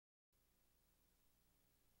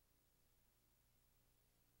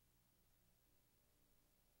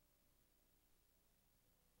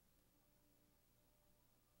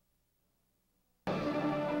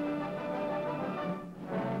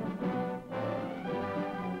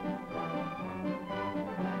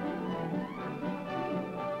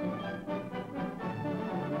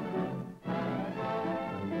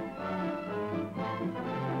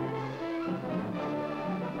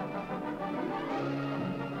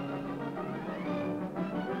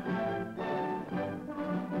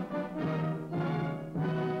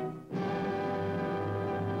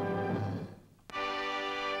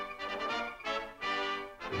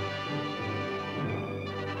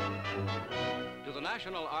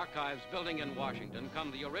National Archives building in Washington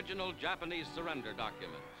come the original Japanese surrender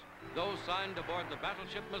documents, those signed aboard the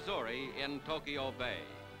battleship Missouri in Tokyo Bay.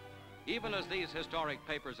 Even as these historic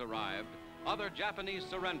papers arrived, other Japanese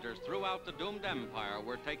surrenders throughout the doomed empire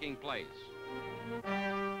were taking place.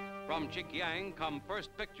 From Chingkiang come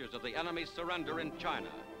first pictures of the enemy's surrender in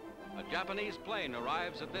China. A Japanese plane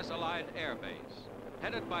arrives at this Allied air base.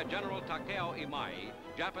 Headed by General Takeo Imai,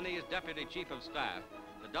 Japanese Deputy Chief of Staff,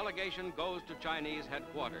 the delegation goes to Chinese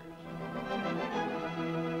headquarters.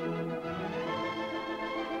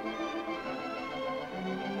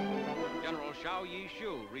 General Xiao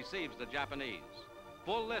Yishu receives the Japanese.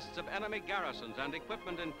 Full lists of enemy garrisons and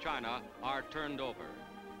equipment in China are turned over.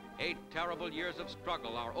 8 terrible years of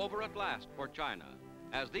struggle are over at last for China,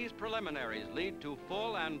 as these preliminaries lead to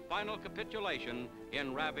full and final capitulation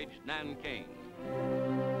in ravaged Nanking.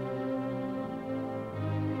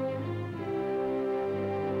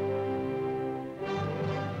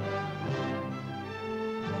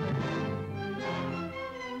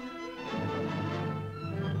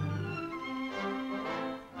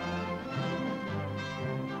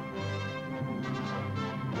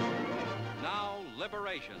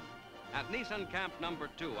 Liberation. At Nissan Camp number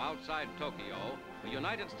 2 outside Tokyo, a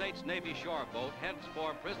United States Navy shore boat heads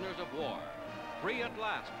for prisoners of war, free at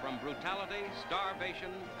last from brutality,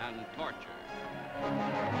 starvation, and torture.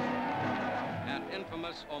 At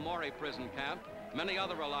infamous Omori prison camp, many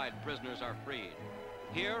other Allied prisoners are freed.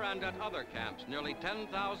 Here and at other camps, nearly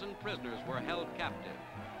 10,000 prisoners were held captive,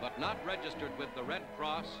 but not registered with the Red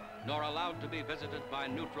Cross, nor allowed to be visited by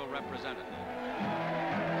neutral representatives.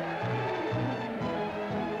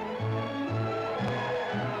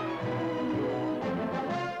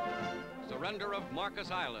 Surrender of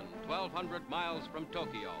Marcus Island, 1,200 miles from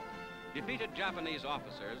Tokyo. Defeated Japanese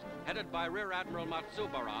officers, headed by Rear Admiral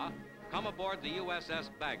Matsubara, come aboard the USS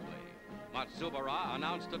Bagley. Matsubara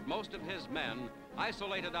announced that most of his men,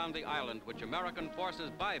 isolated on the island which American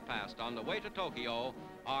forces bypassed on the way to Tokyo,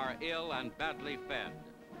 are ill and badly fed.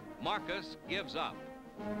 Marcus gives up.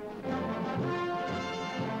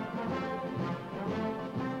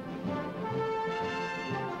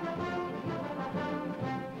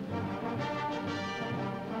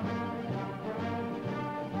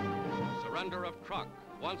 Surrender of Truk,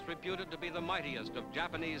 once reputed to be the mightiest of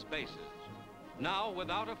Japanese bases. Now,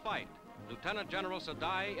 without a fight, Lieutenant General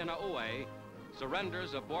Sadai Inoue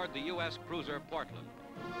surrenders aboard the U.S. cruiser Portland.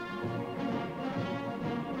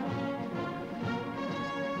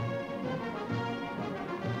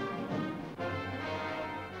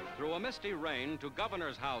 Through a misty rain to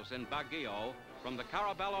Governor's House in Baguio, from the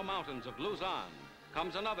Caraballo Mountains of Luzon,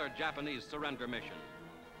 comes another Japanese surrender mission.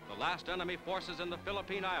 The last enemy forces in the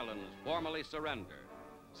Philippine Islands formally surrender.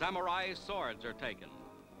 Samurai swords are taken.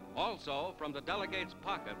 Also, from the delegates'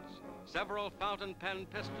 pockets, several fountain pen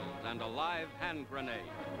pistols and a live hand grenade.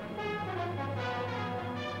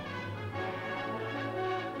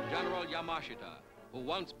 General Yamashita, who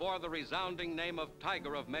once bore the resounding name of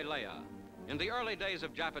Tiger of Malaya. In the early days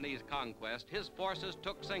of Japanese conquest, his forces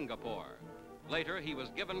took Singapore. Later, he was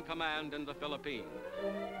given command in the Philippines.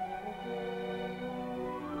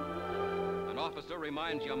 An officer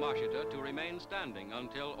reminds Yamashita to remain standing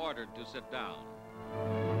until ordered to sit down.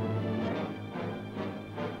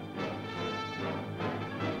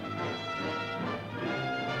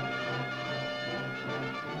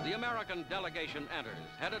 The American delegation enters,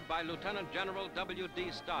 headed by Lieutenant General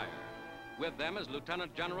W.D. Steyer. With them is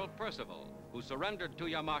Lieutenant General Percival, who surrendered to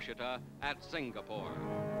Yamashita at Singapore.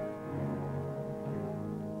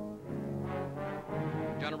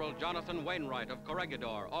 General Jonathan Wainwright of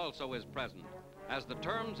Corregidor also is present, as the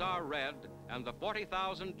terms are read and the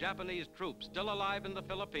 40,000 Japanese troops still alive in the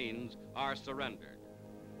Philippines are surrendered.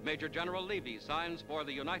 Major General Levy signs for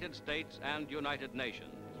the United States and United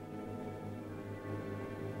Nations.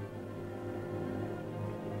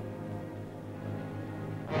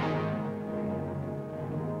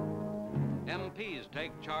 MPs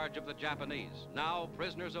take charge of the Japanese, now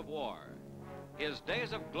prisoners of war. His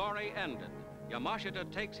days of glory ended. Yamashita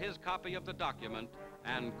takes his copy of the document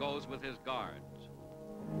and goes with his guards.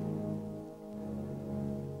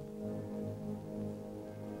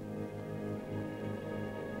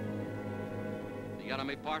 The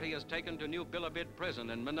enemy party is taken to New Bilibid prison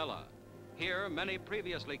in Manila. Here, many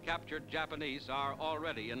previously captured Japanese are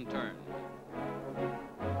already interned.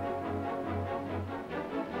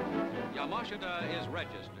 Yamashita is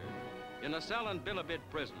registered. In a cell in Bilibid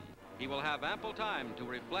prison, he will have ample time to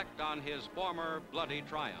reflect on his former bloody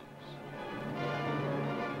triumphs.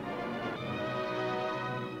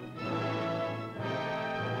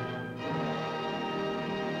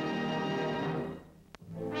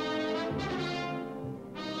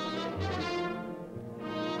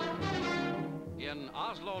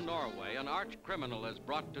 Oslo, Norway, an arch-criminal is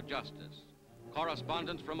brought to justice.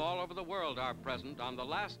 Correspondents from all over the world are present on the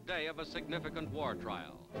last day of a significant war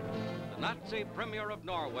trial. The Nazi Premier of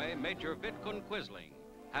Norway, Major Vidkun Quisling,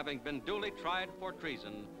 having been duly tried for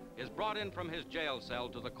treason, is brought in from his jail cell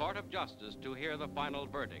to the Court of Justice to hear the final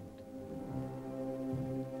verdict.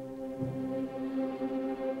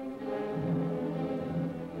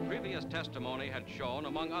 Previous testimony had shown,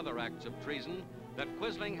 among other acts of treason, that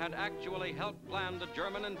Quisling had actually helped plan the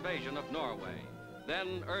German invasion of Norway,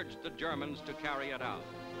 then urged the Germans to carry it out.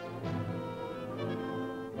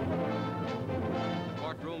 The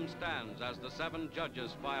courtroom stands as the 7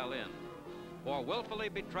 judges file in. For willfully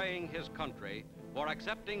betraying his country, for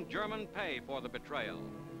accepting German pay for the betrayal,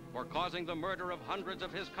 for causing the murder of hundreds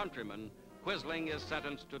of his countrymen, Quisling is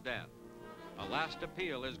sentenced to death. A last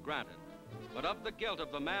appeal is granted, but of the guilt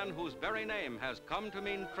of the man whose very name has come to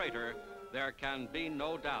mean traitor, there can be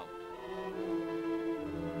no doubt.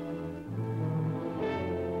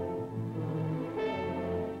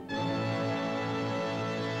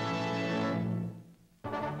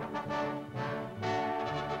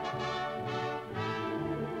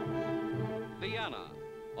 Vienna,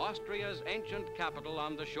 Austria's ancient capital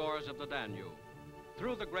on the shores of the Danube.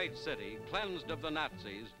 Through the great city, cleansed of the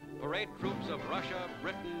Nazis, parade troops of Russia,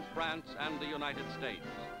 Britain, France, and the United States.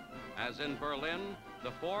 As in Berlin,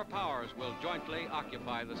 the 4 powers will jointly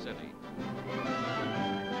occupy the city.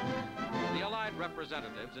 The Allied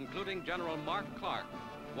representatives, including General Mark Clark,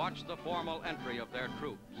 watch the formal entry of their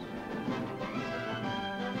troops.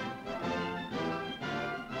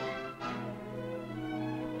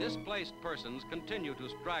 Displaced persons continue to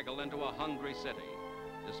straggle into a hungry city.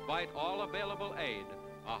 Despite all available aid,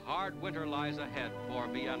 a hard winter lies ahead for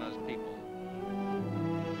Vienna's people.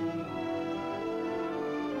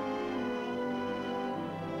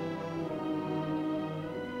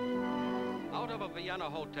 Out of a Vienna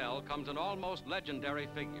hotel comes an almost legendary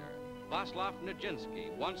figure, Václav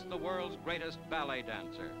Nijinsky, once the world's greatest ballet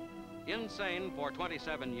dancer. Insane for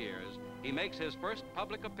 27 years, he makes his first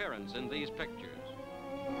public appearance in these pictures.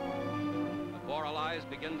 The 4 allies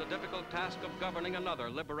begin the difficult task of governing another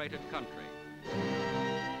liberated country.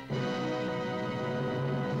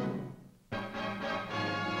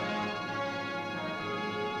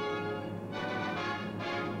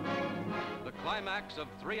 The climax of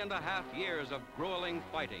 3.5 years of grueling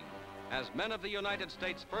fighting as men of the United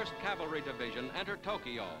States 1st Cavalry Division enter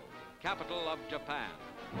Tokyo, capital of Japan.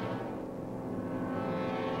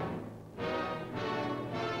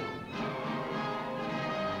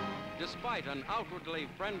 Despite an outwardly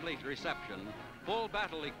friendly reception, full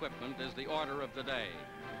battle equipment is the order of the day.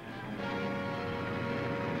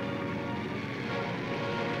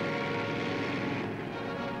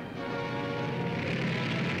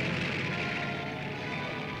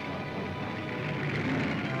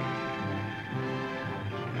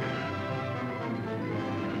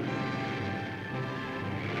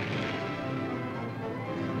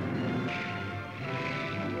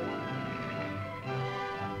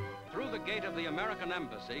 Gate of the American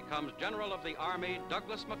Embassy comes General of the Army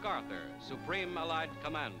Douglas MacArthur, Supreme Allied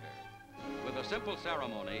Commander. With a simple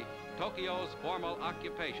ceremony, Tokyo's formal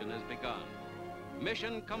occupation is begun.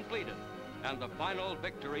 Mission completed and the final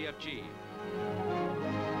victory achieved.